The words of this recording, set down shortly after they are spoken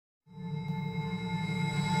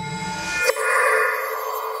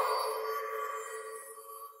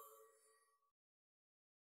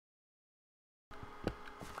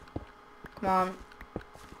Come on.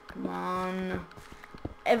 Come on.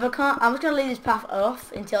 If I can't, I'm just going to leave this path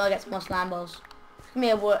off until I get some more slime balls. It's going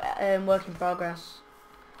to be a work in progress.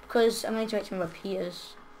 Because I'm going to make some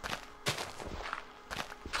repeaters.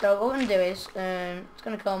 So what I'm going to do is, it's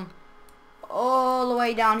going to come all the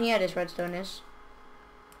way down here, this redstone is.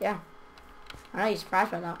 Yeah. I know you're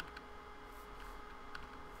surprised by that.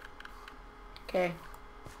 Okay.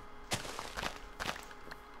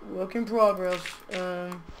 Work in progress. There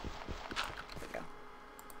we go.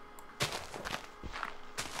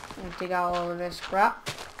 I'm gonna dig out all of this crap.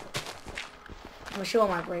 I'm sure I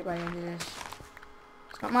might break by the end of this.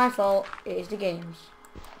 It's not my fault, it is the game's.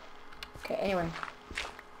 Okay, anyway.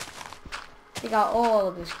 Dig out all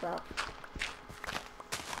of this crap.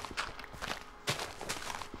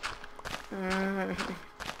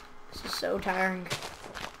 This is so tiring.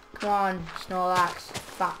 Come on, Snorlax,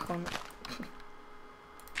 fat cunt.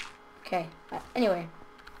 Okay, anyway.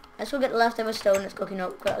 Let's go get the leftover stone that's cooking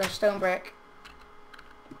up. Got the stone brick.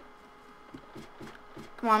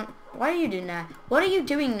 Come on, what are you doing there? What are you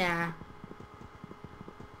doing there?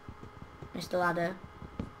 Mr. Ladder.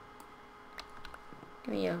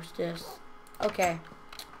 Give me your stuff. Okay.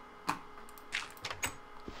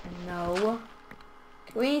 No.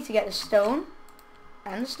 Okay, we need to get the stone.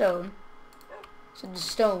 And the stone. So the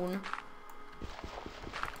stone.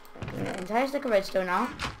 An entire stick of redstone now.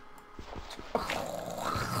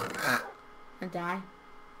 And die.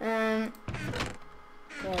 Okay,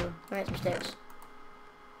 make some sticks.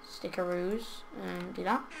 Stickaroos. Do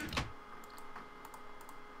that.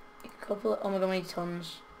 A couple. Oh my god, we need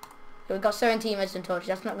tons. Okay, we've got 17 redstone torches.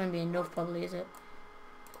 That's not going to be enough, probably, is it?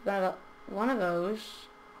 We're gonna got one of those.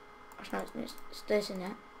 Actually, it's this in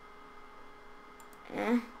it.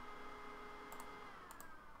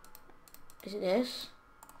 Is it this?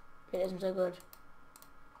 It isn't so good.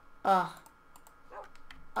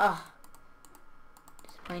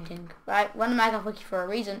 Disappointing. Right, we're on the Minecraft wiki for a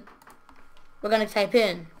reason. We're gonna type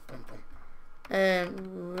in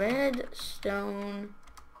redstone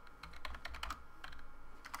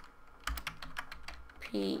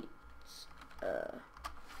pizza.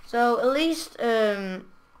 So at least I've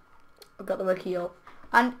got the wiki up.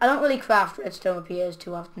 And I don't really craft redstone piers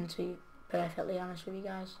too often, to be perfectly honest with you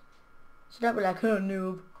guys. So don't be like, oh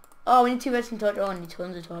noob. Oh, we need 2 redstone torches. Oh, I need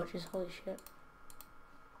tons of torches. Holy shit.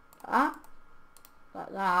 Like that.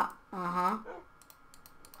 Like that. Uh-huh.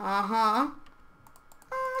 Uh-huh.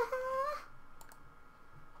 Uh-huh.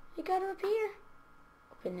 You got a repeater?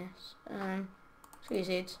 Open this. Sweet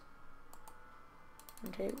seeds.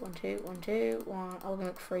 1, 2, 1, 2, 1, 2, 1. I'll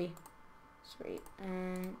make 3. Sweet.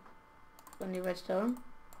 Gonna do redstone.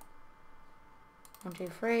 1, 2,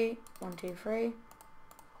 3. 1, 2, 3.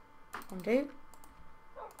 1, 2.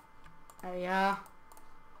 There we are.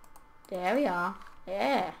 There we are.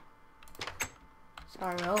 Yeah.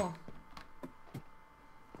 Sorry, roll.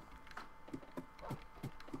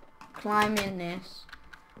 Climb in this.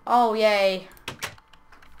 Oh, yay.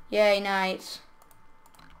 Yay, nice.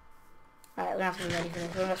 Right, we're gonna have to be ready for this.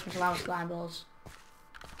 We're gonna get some slime balls.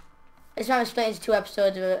 This might be split into 2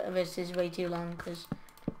 episodes of this is way too long because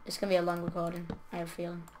it's gonna be a long recording. I have a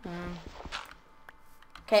feeling.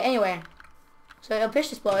 Okay, anyway. So it'll push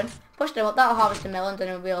this button, push them up, that'll harvest the melons and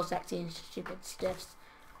it'll be all sexy and stupid stuff.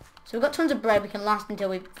 So we've got tons of bread, we can last until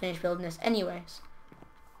we finish building this. Anyways.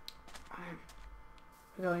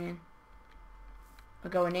 We're going in. We're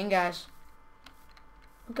going in, guys.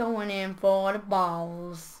 We're going in for the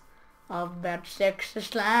balls of bed 6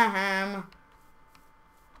 slime.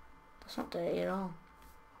 That's not dirty at all.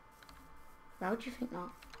 Why would you think that?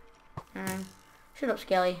 Shut up,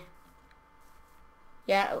 Skelly.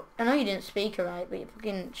 Yeah, I know you didn't speak alright, but you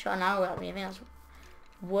fucking shot an arrow at me. I think that's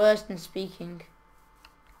worse than speaking.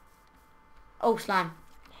 Oh, slime.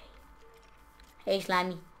 Hey,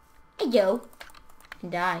 slimy. Hey, yo. You can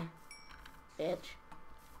die. Bitch.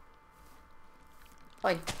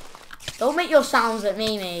 Oi. Don't make your sounds at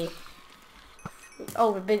me, mate.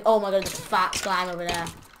 Oh, the big. Oh my god, there's a fat slime over there.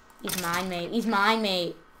 He's mine, mate. He's mine,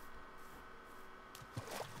 mate.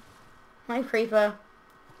 My creeper.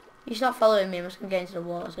 You stop following me, I'm just gonna get into the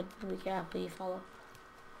water, so be careful you follow.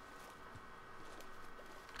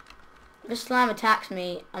 If this slime attacks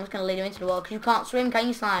me, I'm just gonna lead him into the water, because you can't swim, can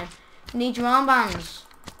you, slime? You need your armbands.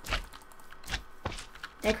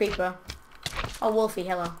 Hey, creeper. Oh, Wolfie,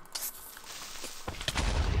 hello.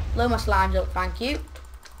 Blow my slimes up, thank you.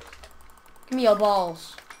 Give me your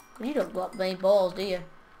balls. You don't got many balls, do you?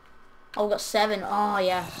 Oh, we've got 7. Oh,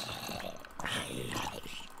 yes.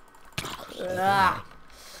 Ah.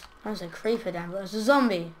 That's a creeper down, but it's a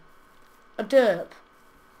zombie. A derp.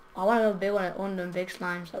 I want a big one, one of them big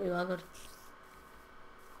slimes. That'd be well good.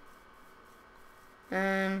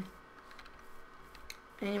 Any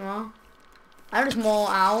more? I'm just more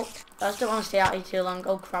out. I just don't want to stay out here too long.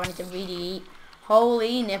 Oh crap, I need to really eat.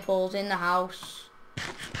 Holy nipples in the house.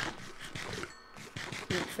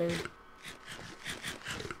 Eat food.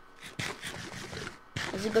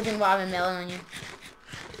 It's a good thing about having a melon on you.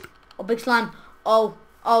 Oh, big slime. Oh,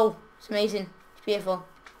 oh, it's amazing. It's beautiful.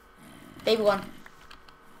 Baby one.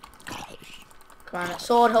 Come on,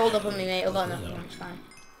 sword hold up on me, mate. I've got nothing. It's fine.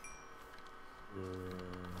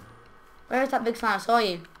 Where is that big slime? I saw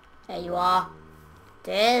you. There you are.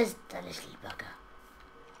 There's the little bugger.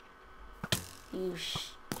 You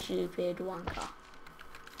stupid wanker.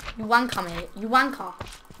 You wanker, mate. You wanker.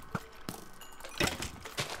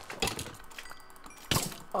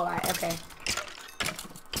 Alright, okay.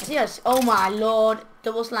 I see us. Oh my lord.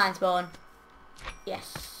 Double slime spawn.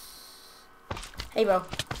 Yes. Hey, bro.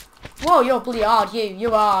 Whoa, you're bloody hard, you.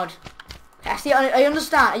 You're hard. I see, I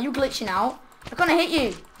understand. Are you glitching out? I'm gonna hit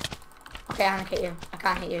you. Okay, I can't hit you. I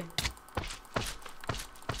can't hit you.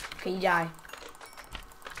 Okay, you die.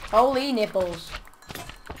 Holy nipples.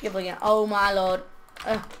 You're bloody. Oh my lord.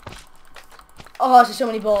 Oh, there's so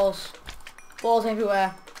many balls. Balls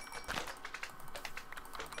everywhere.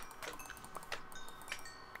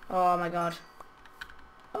 Oh my god.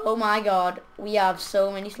 Oh my god. We have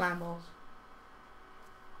so many slime balls.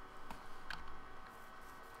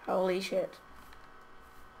 Holy shit.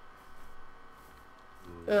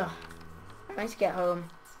 Ugh. I need to get home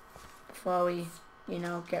before we, you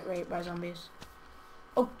know, get raped by zombies.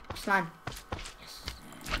 Oh, slime. Yes.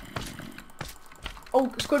 Oh,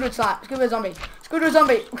 Squidward slime. Squidward zombie. Squidward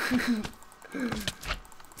zombie.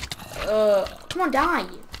 Come on, die.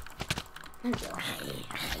 There we go.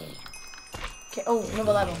 Okay, oh,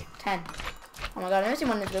 another level. 10. Oh my god, I've never seen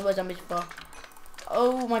one of these Squidward zombies before.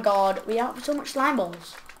 Oh my god, we have so much slime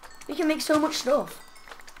balls. We can make so much stuff.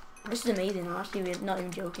 This is amazing. I'm actually not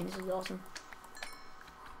even joking. This is awesome.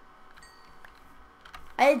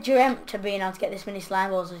 I had dreamt of being able to get this many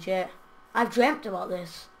slime balls legit. I've dreamt about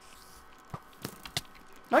this.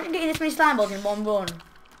 Imagine getting this many slime balls in one run.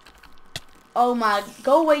 Oh my,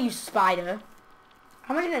 go away you spider.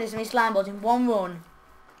 How am I going to get this many slime balls in one run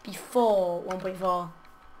before 1.4?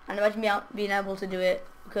 And imagine being able to do it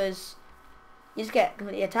because you just get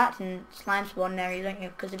completely attacked and slime spawn area, don't you?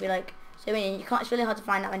 Because it'd be like, so many, you can't, it's really hard to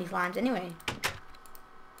find that many slimes anyway.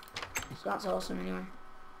 So that's awesome anyway.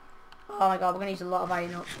 Oh my god, we're going to use a lot of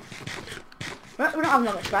iron up. We're not having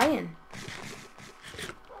that much iron.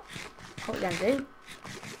 What are we going to do?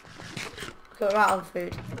 Okay, we're out of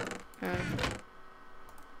food.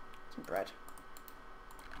 Some bread.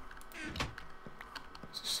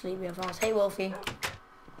 It's a sleepy of ours. Hey, Wolfie.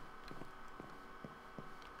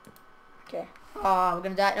 Okay. Oh, we're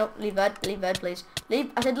going to die. Nope, leave bed. Leave bed, please.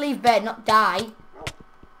 Leave. I said leave bed, not die.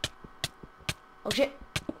 Oh, shit.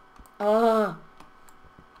 Oh.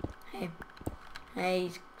 Hey.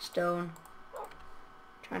 Hey, stone.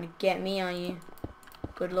 Trying to get me on you.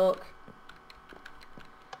 Good luck.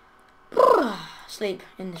 Sleep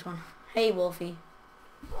in this one. Hey, Wolfie.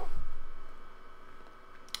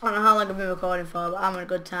 I don't know how long I've been recording for, but I'm on a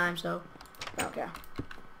good time, so I don't care.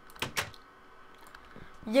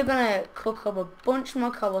 You're gonna cook up a bunch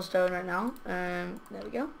more cobblestone right now. There we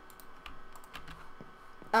go.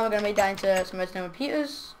 And we're gonna make that into some redstone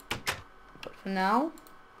repeaters. But for now,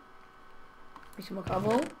 make some more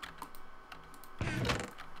cobble.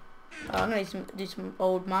 I'm gonna do some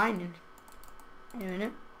old mining in a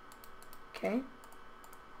minute. Okay.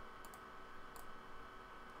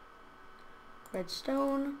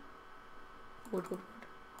 Redstone. Wood.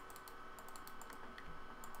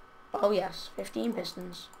 Oh yes, 15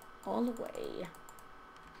 pistons. All the way.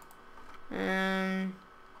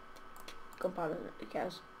 Gunpowder, I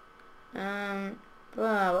guess.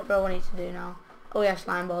 What do I need to do now? Oh yeah,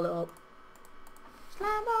 slime ball it up.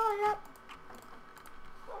 Slime ball it up.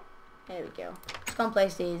 There we go. Let's go and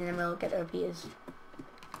place these and then we'll get the repeaters.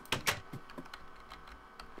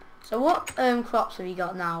 So what crops have we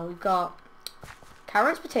got now? We've got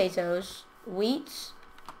carrots, potatoes, wheat,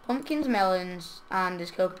 pumpkins, melons, and there's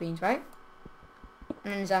cocoa beans, right?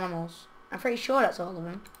 And then there's animals. I'm pretty sure that's all of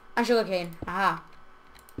them. And sugarcane. Aha.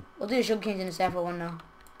 We'll do the sugarcanes in a separate one now.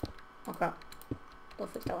 Oh crap. We'll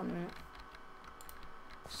fix that one in a minute.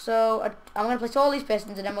 So I'm going to place all these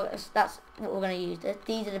pistons and then that's what we're going to use.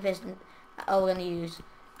 These are the pistons that we're going to use.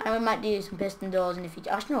 And we might do some piston doors in the future.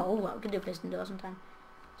 Actually no, we can do a piston door sometime.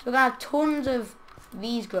 So we're going to have tons of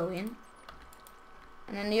these growing.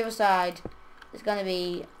 And then the other side is going to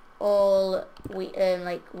be all wheat,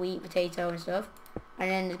 like wheat, potato and stuff. And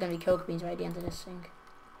then there's going to be cocoa beans right at the end of this thing.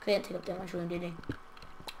 Because they didn't take up that much room, did they?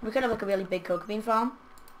 We could have like a really big cocoa bean farm.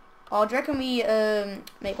 Or do you reckon we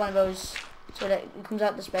make one of those so that it comes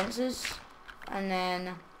out dispensers and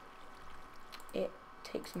then it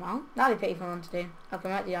takes them out? That'd be pretty fun to do. Okay,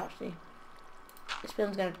 I might do actually. This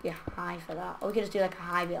building's gonna be high for that. Or we could just do like a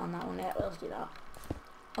high bit on that one. Yeah, let's do that.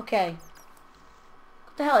 Okay.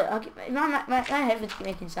 What the hell? My headphones keep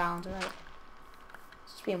making sounds. Right?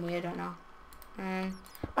 It's just being weird right now.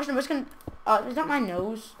 Actually, I'm just gonna. Oh, is that my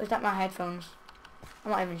nose? Or is that my headphones?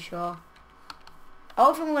 I'm not even sure.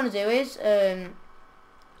 All I'm gonna do is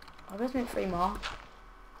I'll just make 3 more.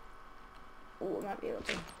 Oh, I might be able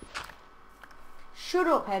to. Shut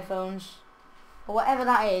up, headphones. Or whatever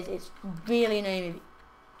that is, it's really annoying.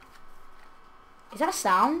 Is that a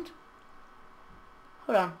sound?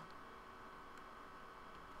 Hold on.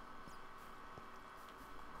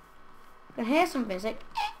 I can hear something. It's like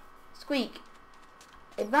squeak.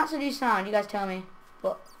 If that's a new sound, you guys tell me.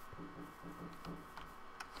 But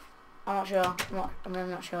I'm not sure. I'm really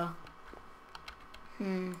not sure.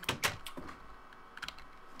 When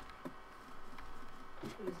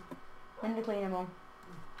to clean them on?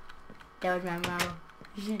 There was my mouth.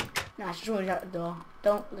 Nah, she's always out the door.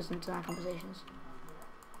 Don't listen to our conversations.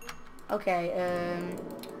 Okay,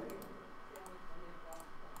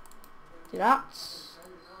 do that.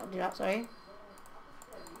 I'll do that, sorry.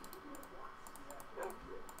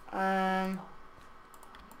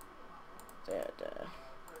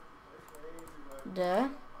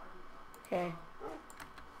 Okay.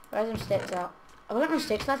 Where's them sticks out? I've got no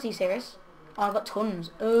sticks, lads, are you serious? Oh, I've got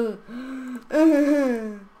tons. Oh.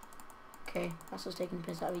 Okay, that's just taking the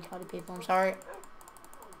piss out of retarded people, I'm sorry.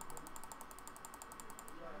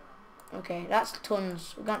 Okay, that's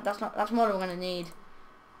tons. That's more than we're gonna need.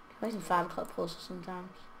 We're using 5 o'clock pulses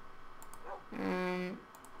sometimes. Okay,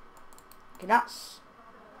 that's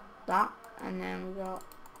that, and then we got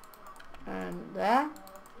there.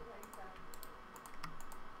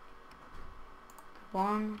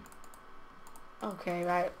 1. Okay,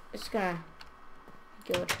 right. It's gonna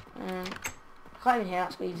be good. I can't even hear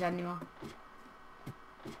that squeeze anymore.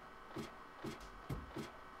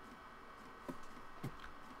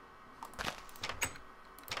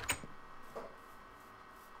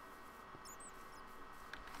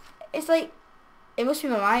 It's like, it must be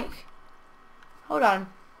my mic. Hold on.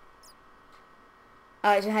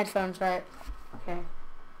 Oh, it's a headphones, right? Okay.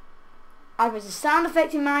 It's a sound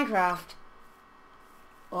effect in Minecraft.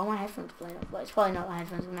 Well, my headphones played up, but it's probably not my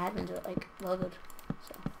headphones. My headphones are like well good.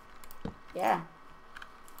 So, yeah.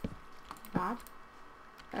 Bad.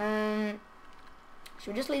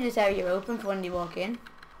 Should we just leave this area open for when you walk in?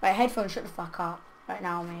 Right, headphones, shut the fuck up right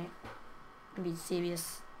now, mate. I'm being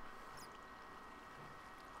serious.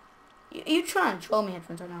 You trying to troll me,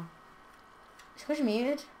 headphones, right now? It's because you're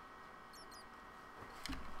muted.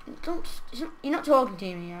 You're not talking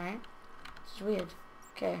to me, alright? This is weird.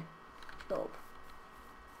 Okay. Stop.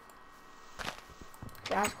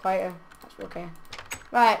 Yeah, that's quieter. That's okay.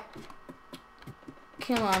 Right.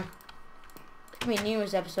 Come on. There's gonna be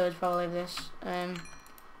numerous episodes probably of this. I'm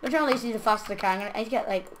trying to release these as fast as I can. I need to get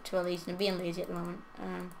like to release and I'm being lazy at the moment.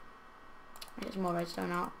 I get some more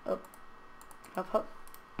redstone out. Up. Up, up.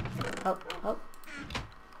 Up, up.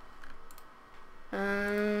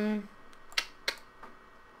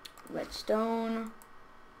 Redstone.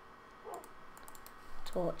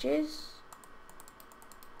 Torches.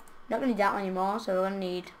 Not gonna need that anymore, so we're gonna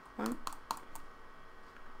need one.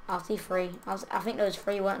 I'll see 3. I think there was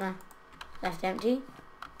 3, weren't there? Left empty.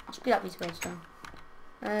 I'll screw that piece of redstone.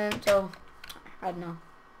 So I don't know.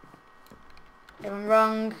 If I'm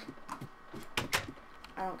wrong,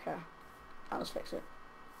 I don't care. I'll just fix it.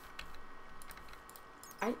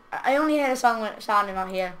 I only hear the sounding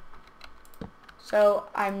out here, so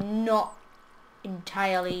I'm not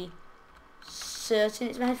entirely certain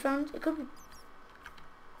it's my headphones. It could be.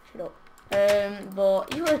 Shut up.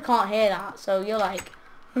 But you guys can't hear that, so you're like,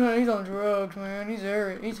 oh, he's on drugs, man. He's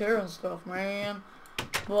hearing stuff, man.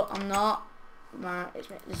 But I'm not. It's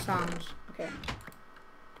the sounds. Okay.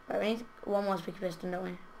 Right, we need one more speaker piston, don't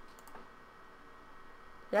we?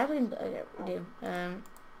 Yeah, we do.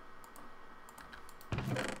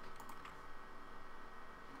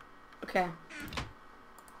 Okay.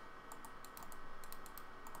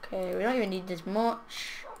 Okay, we don't even need this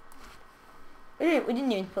much. We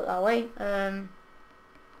didn't even put that away.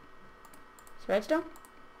 It's redstone.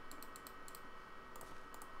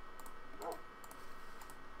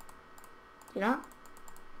 Do that.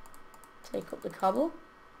 Take up the cobble.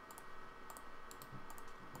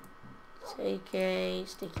 Take a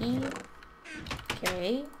sticky.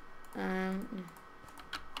 Okay.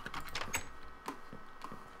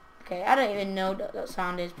 Okay, I don't even know what that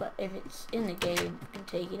sound is, but if it's in the game, you can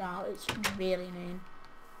take it out. It's really annoying.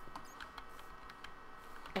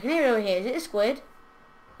 I can hear it over here. Is it a squid?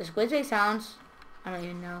 The squids make sounds. I don't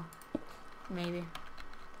even know. Maybe.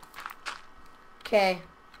 Okay.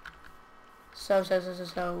 So.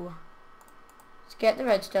 Let's get the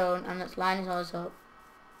redstone and let's line all this up.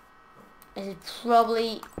 This is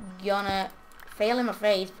probably gonna fail in my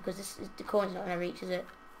face because the coin's not gonna reach, is it?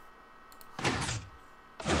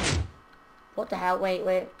 What the hell? Wait.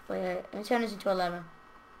 Let me turn this into 11.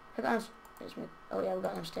 I got them, oh yeah, we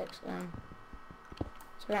got them sticks. So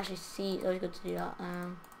we can actually see. It's always good to do that.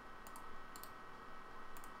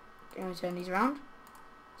 Gonna turn these around.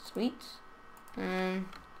 Sweet. Okay.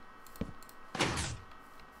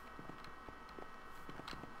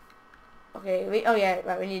 Oh yeah.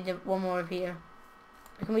 Right. We need one more up here.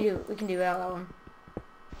 What can we do? We can do without that one.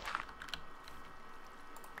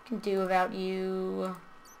 We can do without you.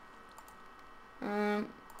 I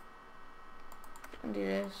can do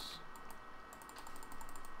this.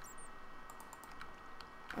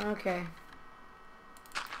 Okay.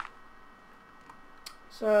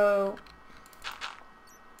 So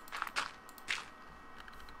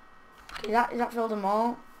is that filled them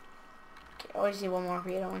all? Okay, always see one more for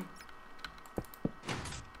you, don't we?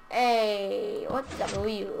 Hey, what's up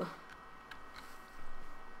with you?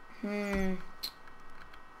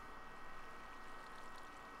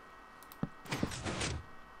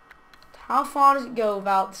 How far does it go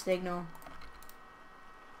without the signal?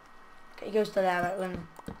 Okay, it goes to there, right?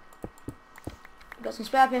 We've got some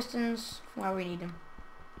spare pistons from where we need them.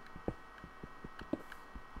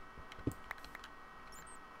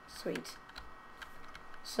 Sweet.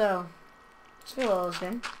 So, let's fill all this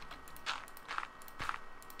in.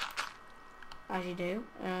 As you do.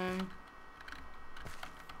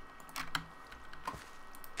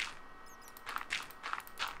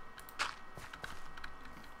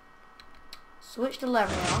 Switch the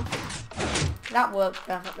lever off. That works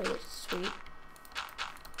perfectly, which is sweet.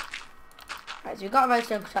 Right, so we've got a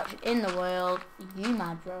redstone construction in the world. You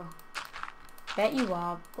mad, bro? Bet you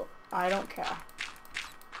are, but I don't care.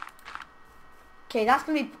 Okay, that's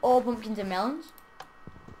gonna be all pumpkins and melons.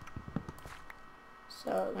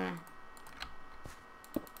 So we're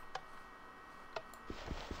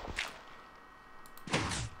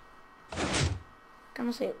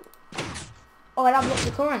gonna see. Oh, that blocks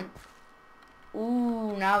the current.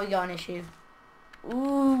 Ooh, now we got an issue.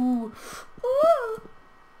 Ooh.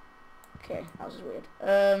 Okay, that was weird.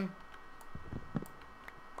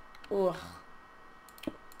 Ugh.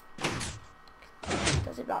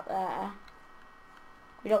 Does it back there?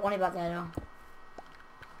 We don't want it back there though.